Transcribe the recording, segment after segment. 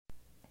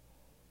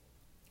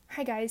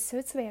Hi guys, so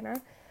it's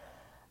Savannah.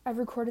 I've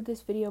recorded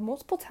this video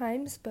multiple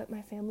times, but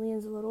my family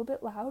is a little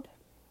bit loud.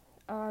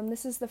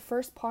 This is the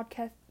first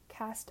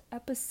podcast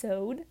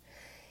episode,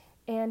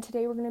 and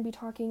today we're going to be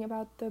talking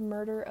about the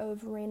murder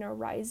of Rayna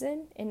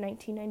Rison in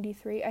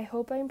 1993. I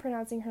hope I'm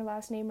pronouncing her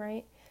last name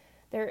right.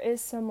 There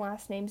is some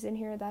last names in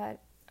here that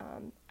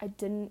I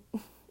didn't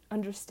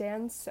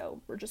understand, so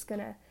we're just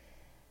going to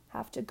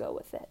have to go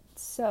with it.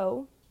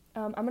 So,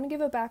 I'm going to give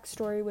a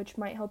backstory which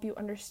might help you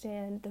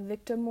understand the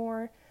victim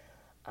more.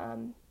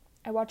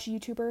 I watch a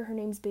YouTuber, her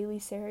name's Bailey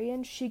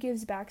Sarian. She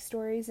gives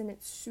backstories and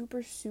it's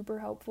super, super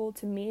helpful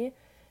to me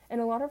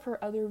and a lot of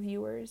her other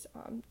viewers.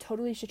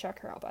 Totally should check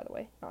her out, by the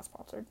way. Not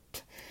sponsored.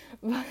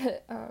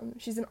 But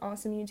she's an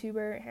awesome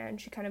YouTuber and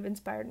she kind of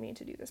inspired me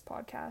to do this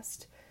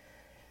podcast.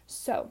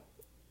 So,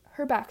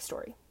 her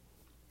backstory.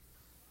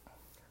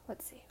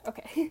 Let's see.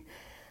 Okay.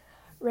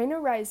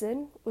 Rayna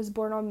Rison was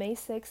born on May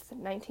 6th,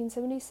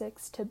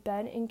 1976 to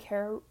Ben and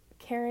Karen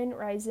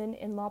Rison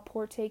in La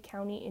Porte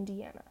County,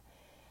 Indiana.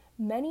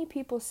 Many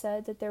people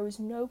said that there was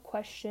no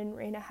question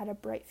Rayna had a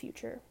bright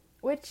future,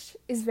 which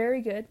is very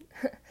good.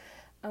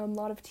 A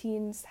lot of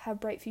teens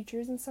have bright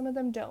futures and some of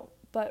them don't,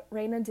 but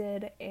Rayna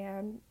did,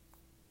 and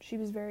she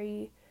was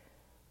very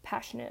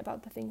passionate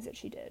about the things that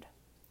she did.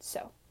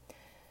 So,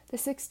 the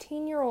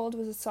 16-year-old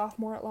was a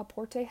sophomore at La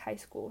Porte High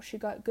School. She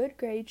got good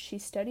grades, she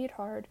studied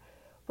hard,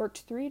 worked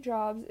 3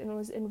 jobs, and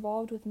was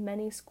involved with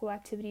many school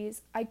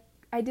activities. I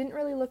didn't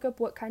really look up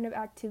what kind of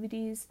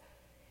activities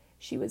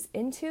she was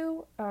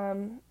into.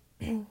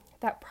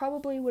 That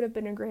probably would have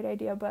been a great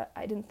idea, but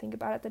I didn't think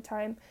about it at the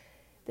time.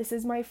 This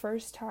is my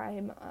first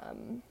time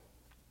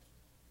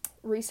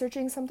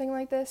researching something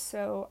like this,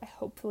 so I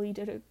hopefully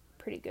did a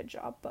pretty good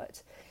job.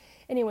 But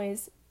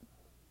anyways,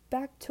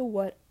 back to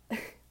what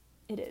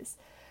it is.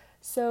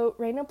 So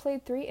Rayna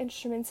played 3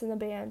 instruments in the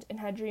band and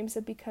had dreams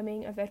of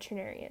becoming a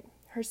veterinarian.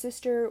 Her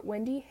sister,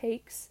 Wendy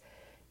Hakes,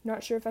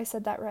 not sure if I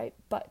said that right,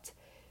 but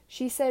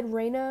she said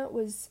Rayna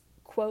was,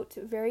 quote,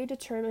 very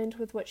determined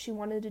with what she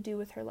wanted to do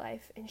with her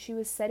life, and she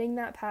was setting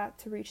that path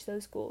to reach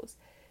those goals.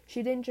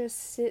 She didn't just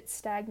sit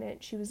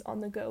stagnant, she was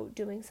on the go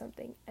doing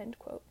something, end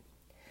quote.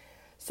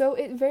 So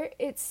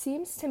it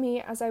seems to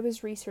me, as I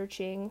was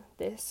researching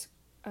this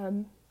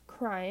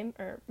crime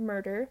or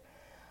murder,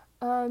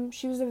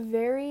 she was a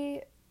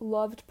very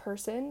loved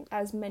person,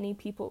 as many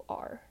people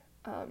are.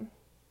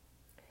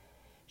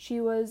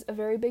 She was a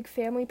very big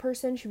family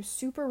person. She was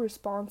super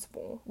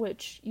responsible,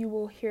 which you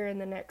will hear in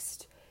the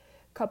next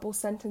couple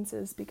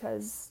sentences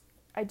because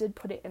I did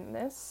put it in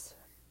this.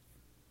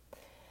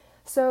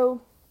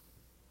 So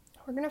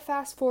we're gonna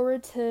fast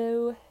forward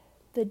to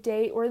the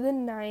date or the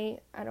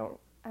night, I don't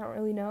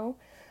really know,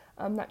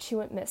 that she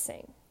went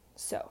missing.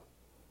 So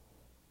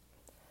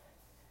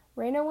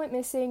Rayna went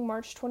missing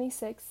March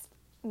 26th,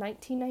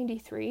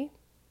 1993.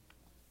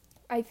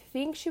 I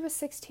think she was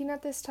 16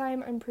 at this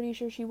time. I'm pretty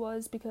sure she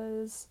was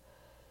because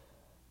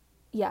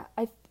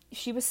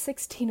she was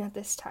 16 at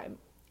this time.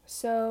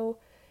 So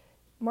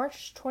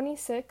March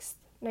 26th,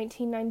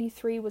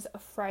 1993 was a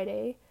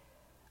Friday.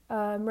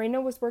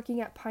 Rayna was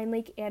working at Pine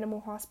Lake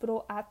Animal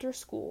Hospital after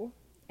school,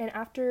 and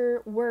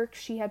after work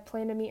she had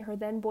planned to meet her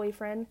then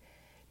boyfriend,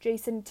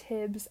 Jason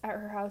Tibbs, at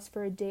her house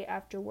for a date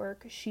after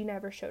work. She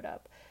never showed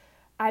up.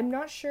 I'm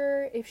not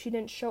sure if she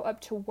didn't show up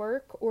to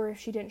work or if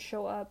she didn't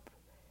show up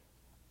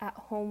at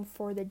home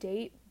for the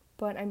date,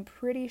 but I'm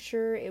pretty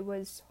sure it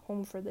was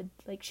home for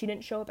she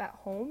didn't show up at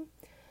home.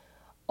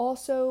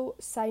 Also,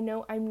 side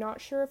note, I'm not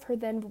sure if her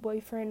then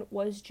boyfriend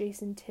was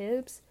Jason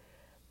Tibbs,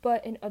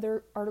 but in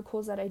other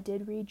articles that I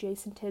did read,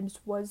 Jason Tibbs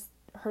was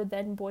her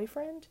then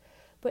boyfriend.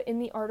 But in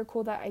the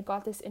article that I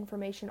got this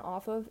information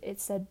off of,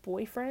 it said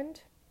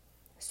boyfriend.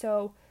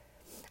 So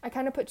I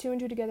kind of put 2 and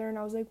 2 together and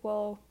I was like,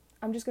 well,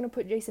 I'm just going to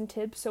put Jason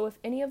Tibbs. So if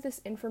any of this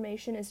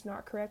information is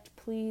not correct,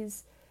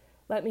 please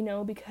let me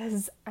know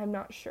because I'm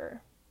not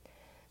sure.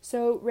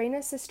 So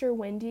Rayna's sister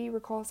Wendy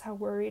recalls how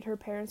worried her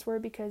parents were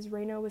because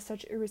Rayna was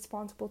such a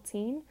responsible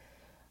teen.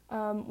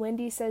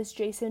 Wendy says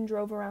Jason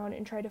drove around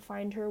and tried to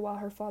find her while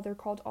her father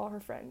called all her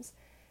friends.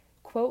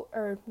 Quote,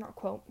 or not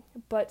quote,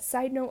 but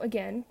side note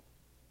again,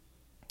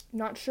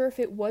 not sure if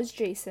it was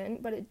Jason,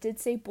 but it did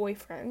say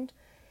boyfriend.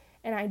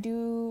 And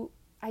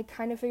I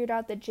kind of figured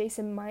out that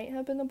Jason might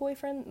have been the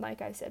boyfriend,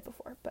 like I said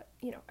before, but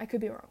I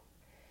could be wrong.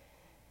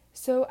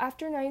 So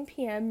after 9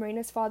 p.m.,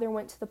 Rayna's father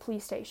went to the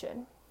police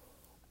station.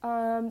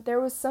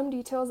 There was some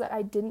details that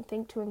I didn't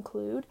think to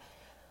include.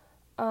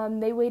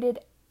 They waited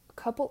a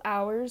couple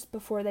hours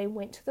before they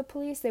went to the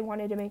police. They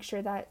wanted to make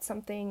sure that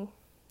something,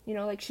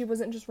 she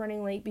wasn't just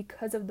running late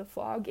because of the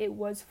fog. It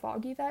was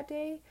foggy that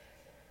day.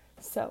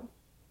 So,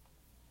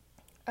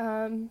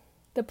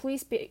 the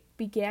police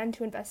began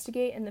to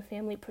investigate and the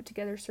family put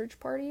together search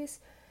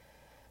parties.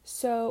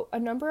 So, a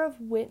number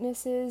of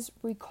witnesses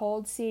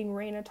recalled seeing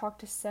Rayna talk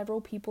to several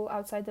people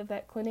outside the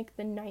vet clinic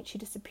the night she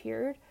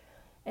disappeared.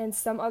 And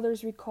some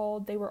others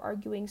recalled they were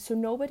arguing. So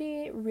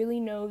nobody really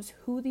knows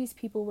who these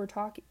people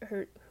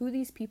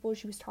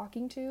she was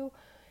talking to,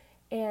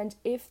 and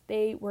if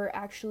they were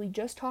actually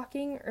just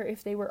talking or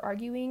if they were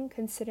arguing,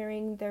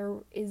 considering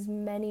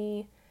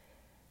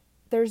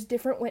there's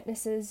different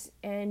witnesses,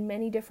 and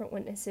many different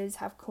witnesses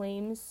have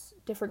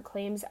different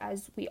claims,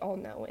 as we all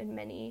know, in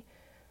many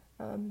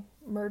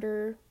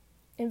murder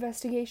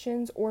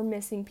investigations or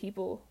missing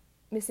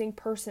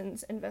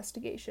persons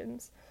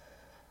investigations.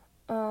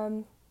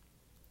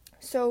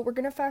 So we're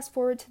going to fast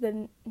forward to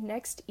the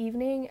next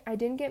evening. I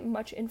didn't get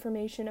much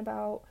information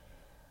about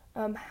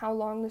how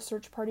long the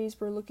search parties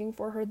were looking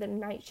for her the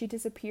night she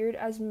disappeared,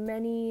 as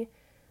many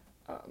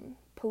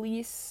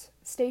police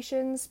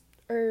stations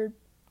or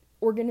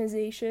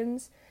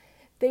organizations,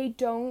 they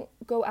don't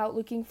go out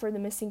looking for the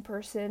missing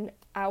person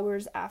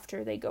hours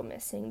after they go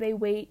missing. They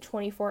wait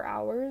 24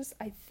 hours,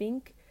 I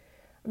think.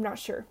 I'm not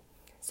sure,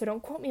 so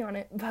don't quote me on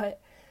it,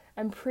 but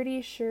I'm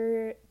pretty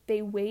sure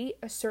they wait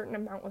a certain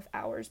amount of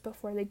hours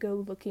before they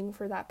go looking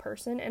for that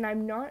person. And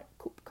I'm not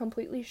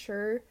completely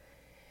sure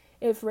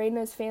if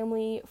Reina's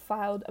family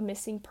filed a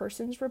missing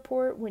persons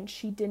report when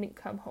she didn't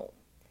come home.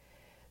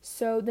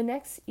 So the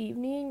next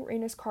evening,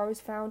 Reina's car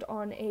was found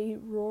on a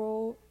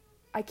rural,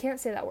 I can't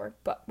say that word,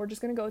 but we're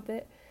just going to go with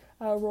it,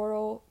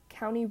 rural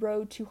County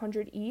Road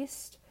 200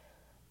 East.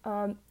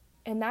 And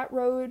that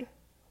road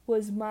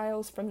was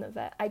miles from the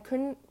vet. I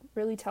couldn't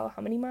really tell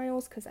how many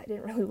miles because I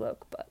didn't really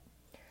look, but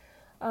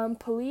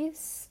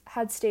police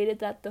had stated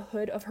that the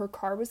hood of her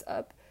car was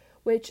up,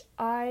 which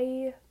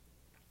it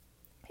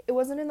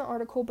wasn't in the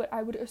article, but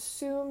I would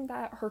assume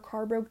that her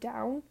car broke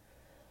down,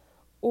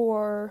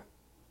 or,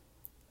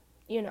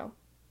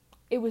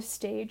 it was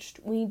staged.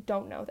 We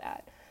don't know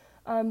that.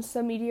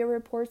 Some media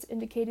reports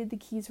indicated the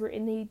keys were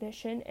in the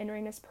ignition and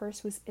Reina's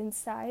purse was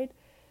inside,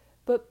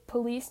 but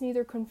police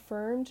neither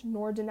confirmed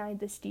nor denied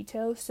this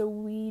detail, so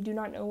we do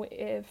not know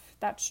if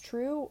that's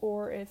true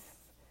or if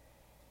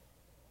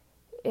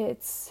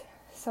it's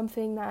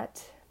something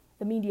that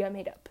the media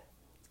made up,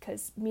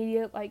 because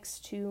media likes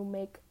to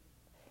make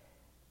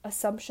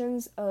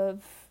assumptions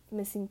of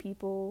missing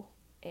people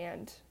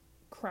and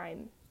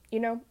crime,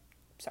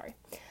 Sorry.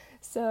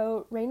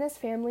 So Reina's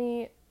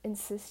family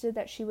insisted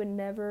that she would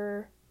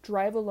never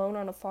drive alone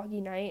on a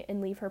foggy night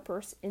and leave her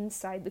purse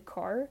inside the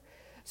car.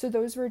 So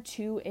those were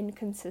two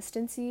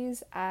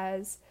inconsistencies,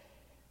 as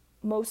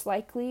most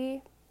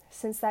likely,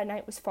 since that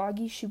night was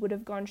foggy, she would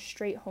have gone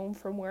straight home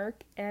from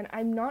work. And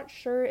I'm not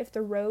sure if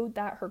the road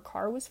that her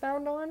car was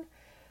found on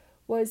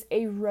was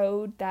a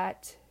road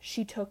that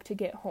she took to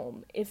get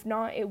home. If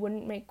not, it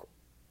wouldn't make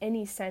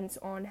any sense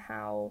on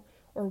how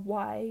or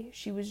why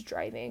she was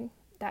driving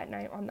that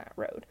night on that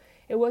road.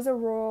 It was a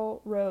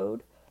rural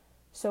road,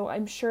 so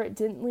I'm sure it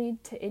didn't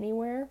lead to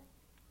anywhere,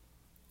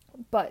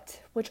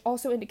 but which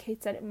also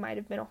indicates that it might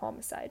have been a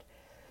homicide.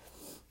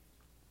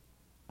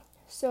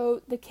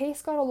 So the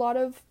case got a lot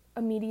of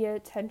media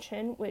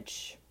attention,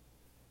 which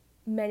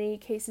many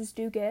cases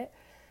do get,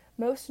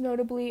 most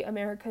notably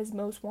America's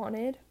Most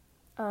Wanted.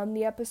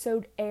 The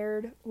episode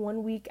aired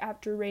 1 week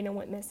after Reina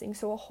went missing,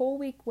 so a whole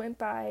week went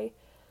by,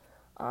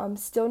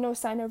 still no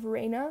sign of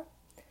Reina.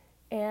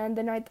 And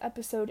the 9th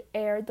episode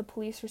aired, the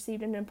police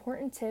received an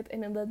important tip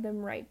and it led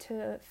them right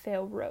to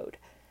Fail Road.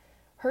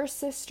 Her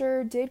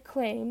sister did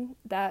claim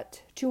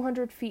that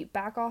 200 feet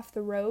back off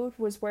the road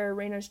was where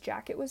Reina's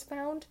jacket was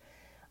found.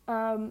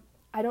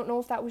 I don't know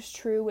if that was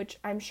true, which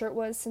I'm sure it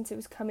was since it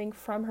was coming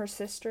from her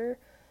sister.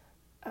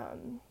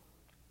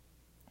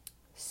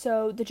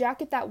 So the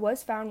jacket that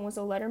was found was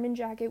a Letterman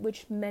jacket,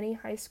 which many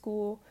high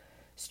school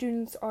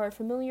students are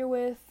familiar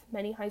with.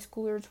 Many high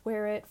schoolers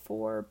wear it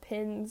for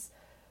pins,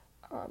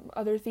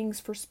 other things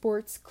for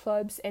sports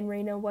clubs, and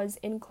Reina was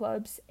in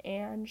clubs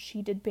and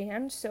she did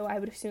band, so I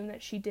would assume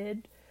that she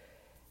did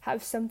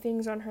have some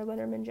things on her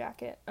Letterman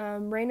jacket.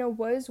 Reina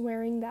was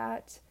wearing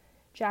that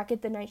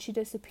jacket the night she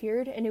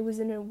disappeared, and it was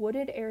in a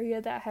wooded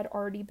area that had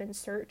already been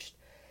searched.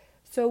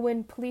 So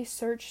when police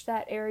searched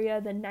that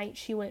area the night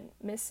she went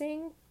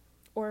missing,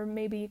 or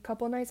maybe a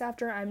couple nights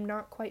after, I'm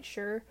not quite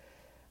sure,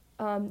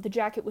 the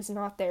jacket was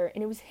not there,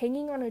 and it was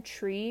hanging on a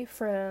tree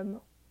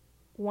from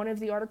one of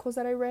the articles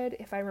that I read,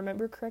 if I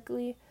remember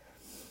correctly.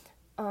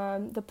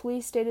 The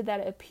police stated that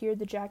it appeared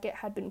the jacket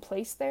had been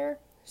placed there,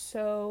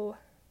 so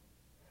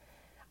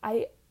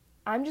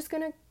I'm just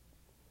going to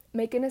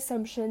make an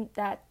assumption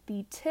that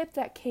the tip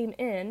that came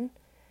in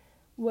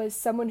was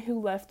someone who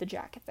left the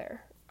jacket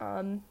there.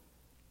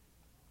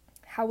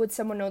 How would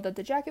someone know that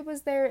the jacket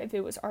was there if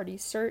it was already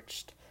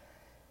searched?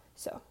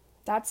 So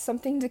that's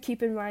something to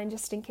keep in mind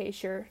just in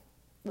case you're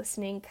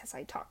listening, because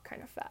I talk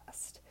kind of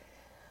fast.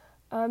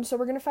 So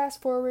we're going to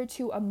fast forward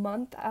to a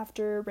month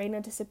after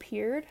Reina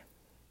disappeared.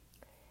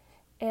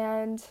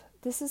 And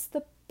this is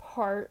the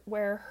part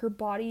where her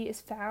body is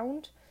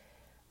found.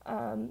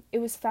 It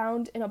was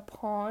found in a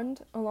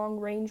pond along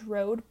Range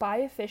Road by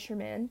a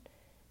fisherman,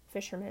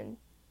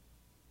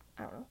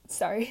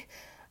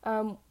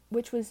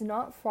 which was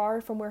not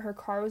far from where her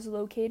car was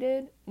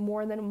located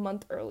more than a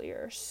month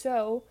earlier.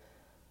 So,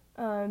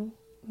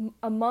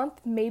 a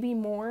month, maybe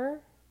more,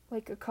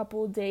 like a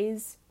couple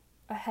days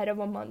ahead of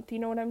a month, you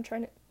know what I'm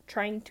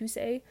trying to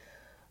say?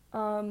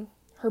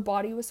 Her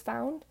body was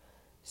found.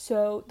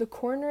 So the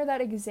coroner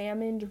that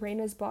examined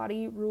Raina's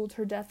body ruled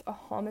her death a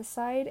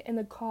homicide, and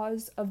the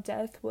cause of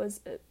death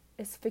was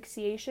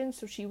asphyxiation,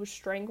 so she was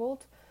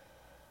strangled.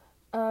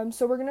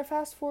 So we're going to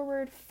fast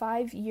forward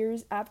 5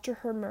 years after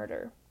her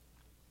murder.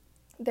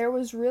 There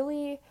was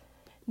really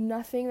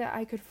nothing that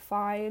I could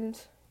find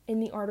in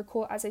the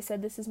article. As I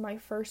said, this is my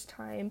first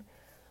time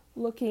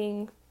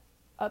looking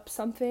up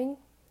something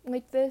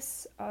like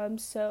this.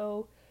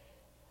 So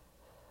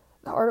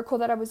the article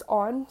that I was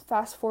on,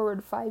 fast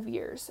forward 5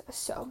 years.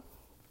 So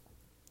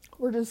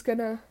we're just going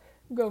to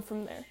go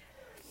from there.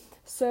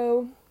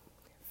 So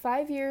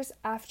 5 years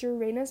after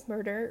Raina's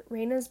murder,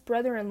 Raina's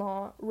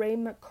brother-in-law, Ray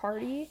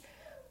McCarty,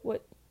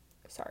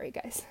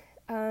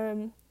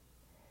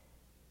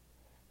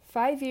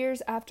 5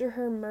 years after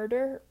her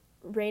murder,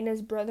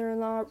 Raina's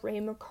brother-in-law, Ray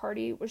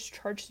McCarty, was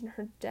charged in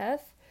her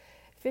death.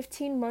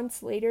 15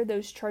 months later,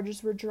 those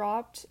charges were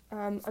dropped.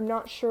 I'm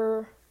not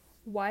sure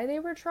why they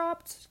were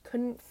dropped.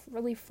 Couldn't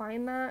really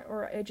find that,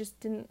 or I just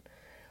didn't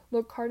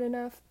look hard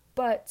enough.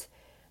 But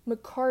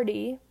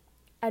McCarty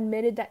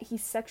admitted that he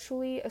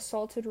sexually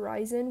assaulted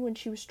Risen when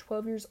she was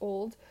 12 years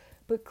old,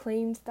 but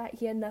claimed that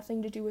he had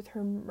nothing to do with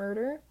her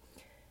murder.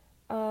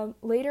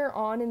 Later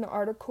on in the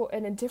article,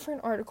 in a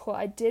different article,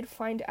 I did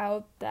find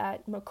out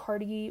that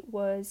McCarty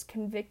was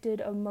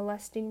convicted of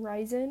molesting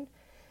Risen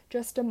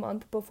just a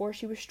month before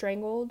she was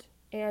strangled,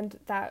 and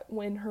that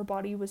when her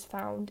body was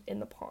found in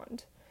the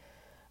pond.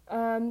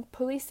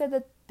 Police said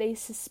that they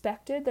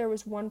suspected there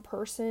was one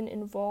person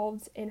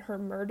involved in her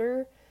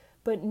murder,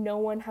 but no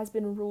one has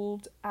been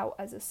ruled out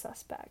as a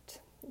suspect.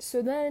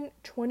 So then,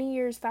 20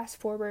 years fast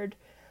forward,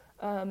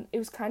 it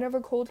was kind of a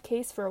cold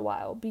case for a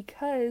while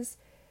because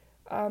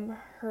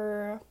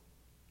her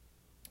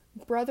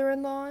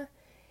brother-in-law,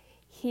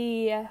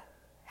 he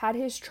had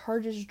his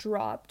charges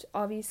dropped,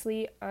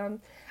 obviously.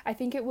 I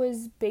think it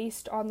was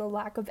based on the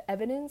lack of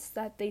evidence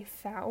that they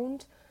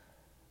found.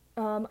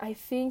 I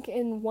think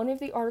in one of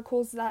the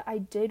articles that I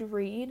did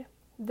read,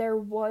 there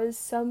was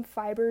some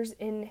fibers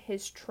in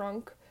his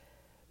trunk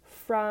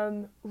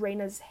from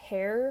Raina's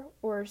hair,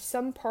 or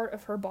some part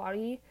of her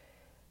body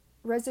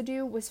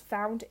residue was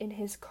found in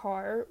his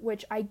car,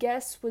 which I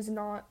guess was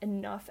not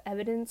enough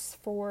evidence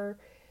for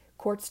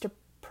courts to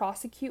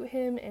prosecute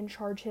him and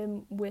charge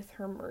him with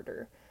her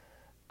murder.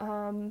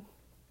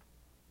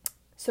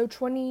 So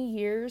 20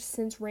 years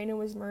since Raina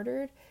was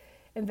murdered,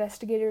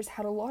 investigators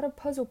had a lot of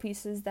puzzle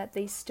pieces that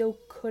they still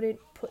couldn't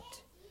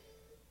put.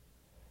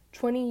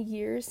 20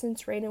 years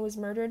since Raina was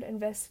murdered,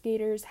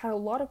 investigators had a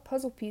lot of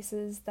puzzle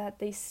pieces that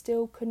they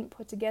still couldn't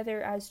put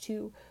together as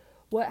to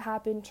what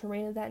happened to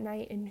Raina that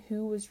night and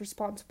who was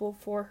responsible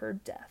for her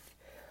death.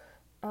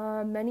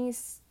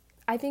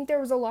 I think there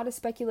was a lot of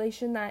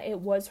speculation that it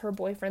was her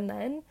boyfriend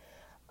then.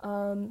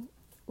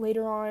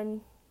 Later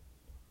on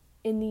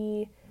in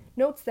the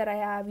notes that I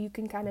have, you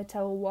can kind of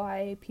tell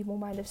why people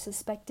might have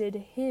suspected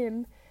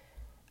him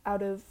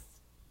out of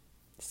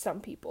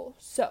some people.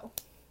 So,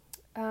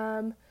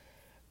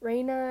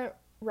 Raina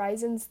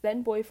Risen's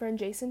then boyfriend,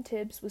 Jason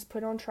Tibbs, was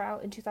put on trial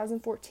in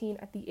 2014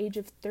 at the age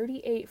of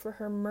 38 for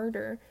her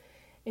murder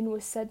and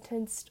was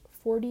sentenced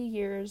 40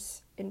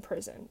 years in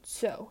prison.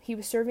 So, he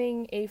was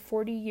serving a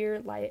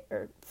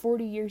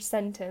 40-year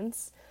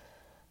sentence.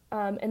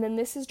 And then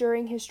this is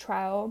during his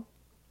trial.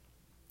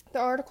 The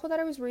article that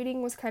I was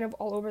reading was kind of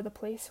all over the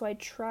place, so I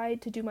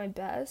tried to do my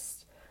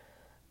best.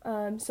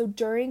 So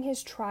during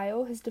his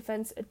trial, his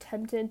defense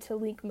attempted to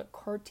link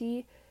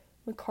McCarty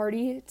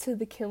to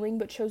the killing,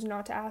 but chose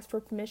not to ask for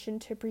permission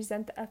to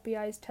present the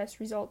FBI's test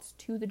results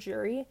to the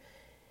jury.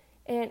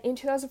 And in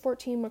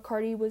 2014,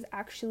 McCarty was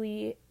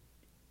actually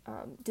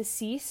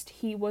deceased.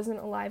 He wasn't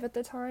alive at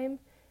the time,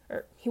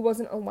 or he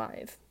wasn't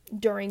alive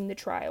during the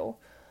trial.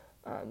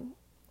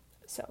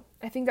 So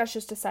I think that's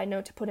just a side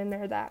note to put in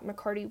there that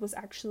McCarty was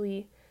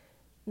actually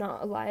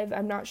not alive.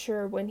 I'm not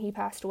sure when he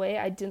passed away.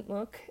 I didn't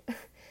look.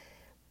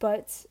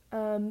 But,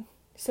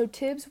 so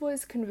Tibbs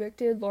was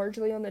convicted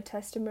largely on the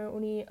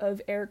testimony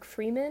of Eric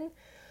Freeman,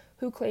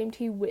 who claimed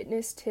he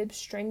witnessed Tibbs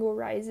strangle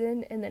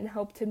Risen and then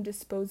helped him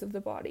dispose of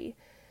the body.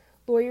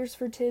 Lawyers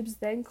for Tibbs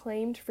then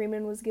claimed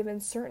Freeman was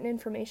given certain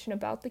information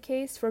about the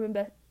case from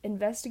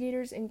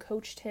investigators and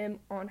coached him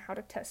on how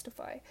to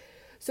testify.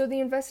 So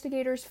the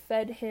investigators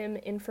fed him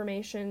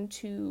information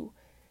to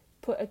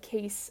put a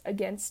case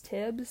against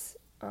Tibbs,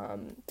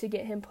 to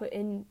get him put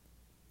in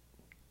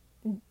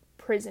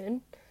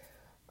prison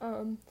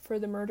for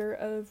the murder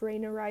of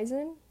Raina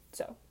Risen.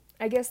 So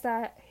I guess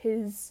that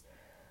his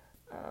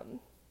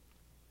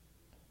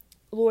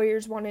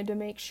lawyers wanted to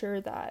make sure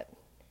that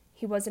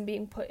he wasn't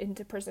being put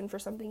into prison for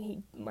something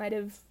he might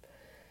have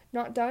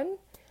not done.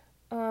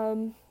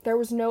 There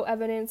was no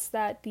evidence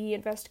that the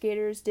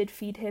investigators did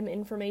feed him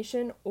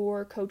information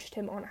or coached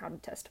him on how to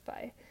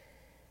testify.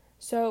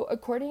 So,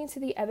 according to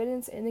the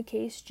evidence in the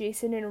case,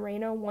 Jason and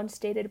Raina once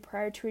dated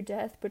prior to her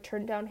death, but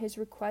turned down his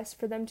request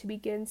for them to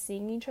begin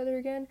seeing each other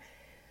again.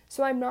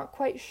 So I'm not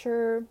quite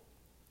sure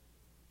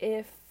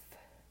if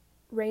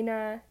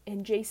Raina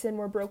and Jason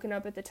were broken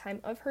up at the time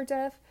of her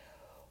death,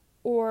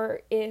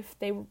 or if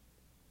they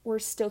were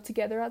still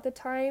together at the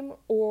time,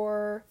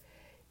 or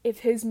if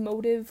his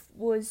motive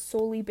was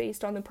solely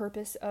based on the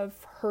purpose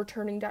of her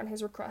turning down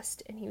his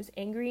request and he was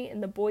angry,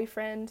 and the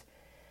boyfriend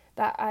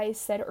that I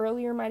said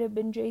earlier might have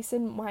been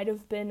Jason might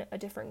have been a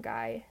different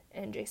guy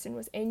and Jason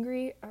was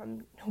angry.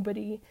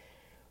 Nobody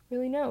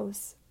really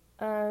knows.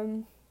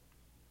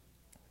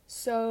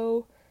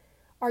 So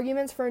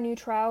arguments for a new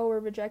trial were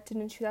rejected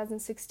in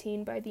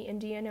 2016 by the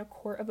Indiana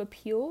Court of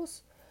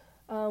Appeals,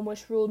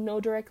 which ruled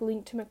no direct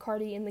link to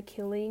McCarty in the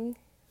killing,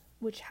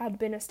 which had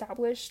been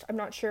established. I'm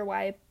not sure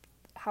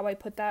how I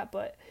put that,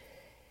 but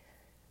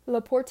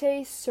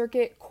LaPorte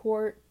Circuit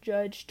Court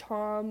Judge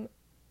Tom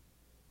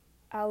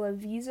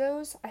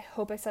Alavizos, I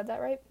hope I said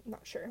that right, I'm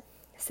not sure,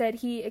 said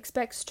he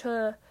expects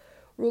to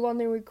rule on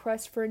the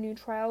request for a new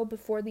trial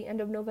before the end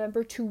of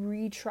November to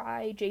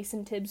retry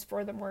Jason Tibbs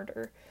for the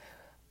murder.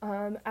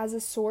 As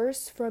a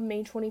source from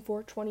May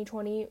 24,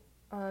 2020,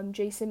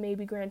 Jason may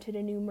be granted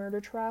a new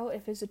murder trial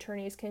if his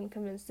attorneys can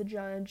convince the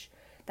judge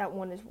that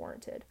one is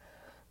warranted.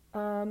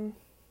 I'm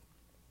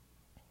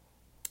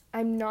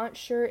not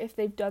sure if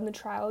they've done the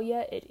trial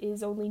yet. It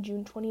is only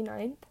June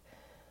 29th.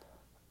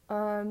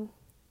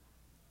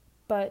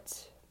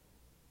 But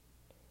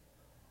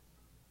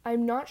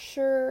I'm not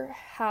sure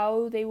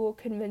how they will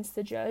convince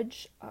the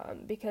judge,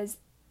 because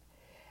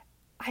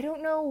I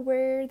don't know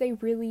where they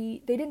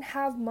didn't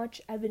have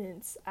much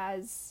evidence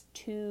as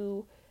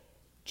to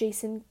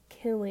Jason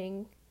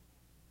killing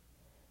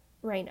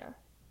Raina.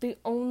 The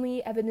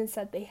only evidence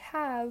that they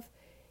have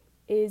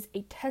is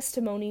a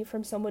testimony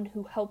from someone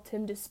who helped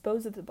him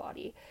dispose of the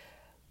body.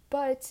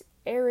 But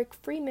Eric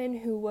Freeman,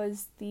 who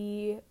was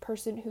the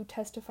person who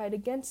testified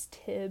against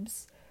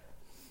Tibbs,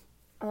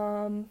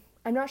 I'm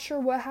not sure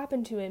what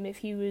happened to him, if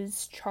he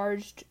was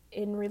charged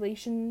in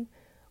relation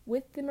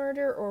with the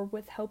murder or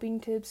with helping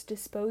Tibbs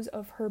dispose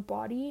of her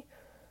body.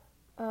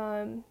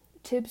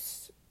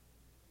 Tibbs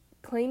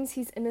claims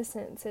he's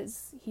innocent,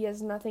 says he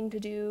has nothing to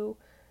do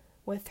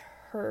with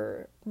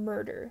her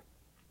murder.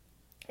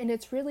 And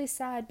it's really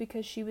sad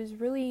because she was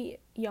really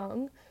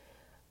young.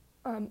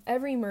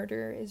 Every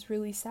murder is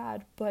really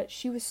sad, but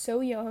she was so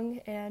young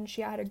and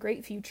she had a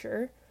great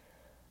future.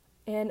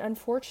 And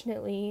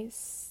unfortunately,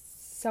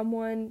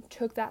 someone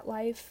took that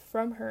life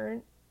from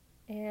her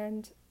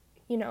and,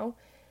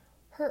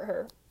 hurt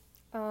her.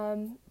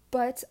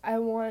 But I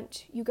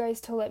want you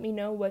guys to let me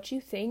know what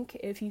you think,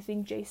 if you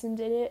think Jason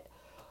did it,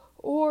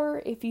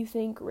 or if you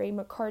think Ray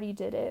McCarty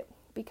did it,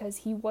 because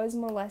he was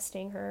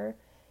molesting her,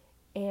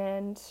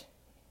 and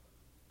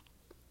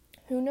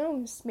who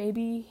knows,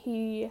 maybe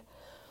he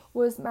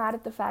was mad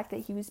at the fact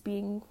that he was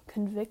being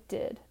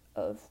convicted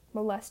of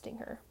molesting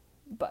her.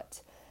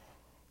 But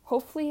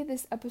hopefully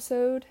this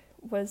episode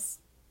was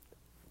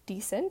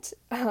decent.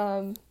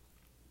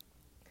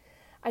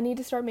 I need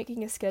to start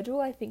making a schedule.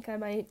 I think I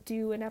might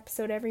do an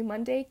episode every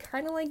Monday,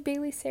 kind of like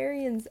Bailey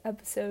Sarian's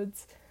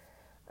episodes.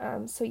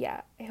 So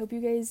yeah, I hope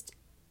you guys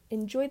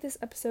enjoyed this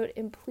episode,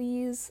 and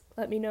please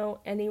let me know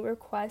any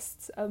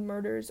requests of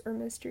murders or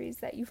mysteries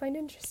that you find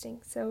interesting.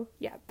 So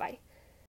yeah, bye.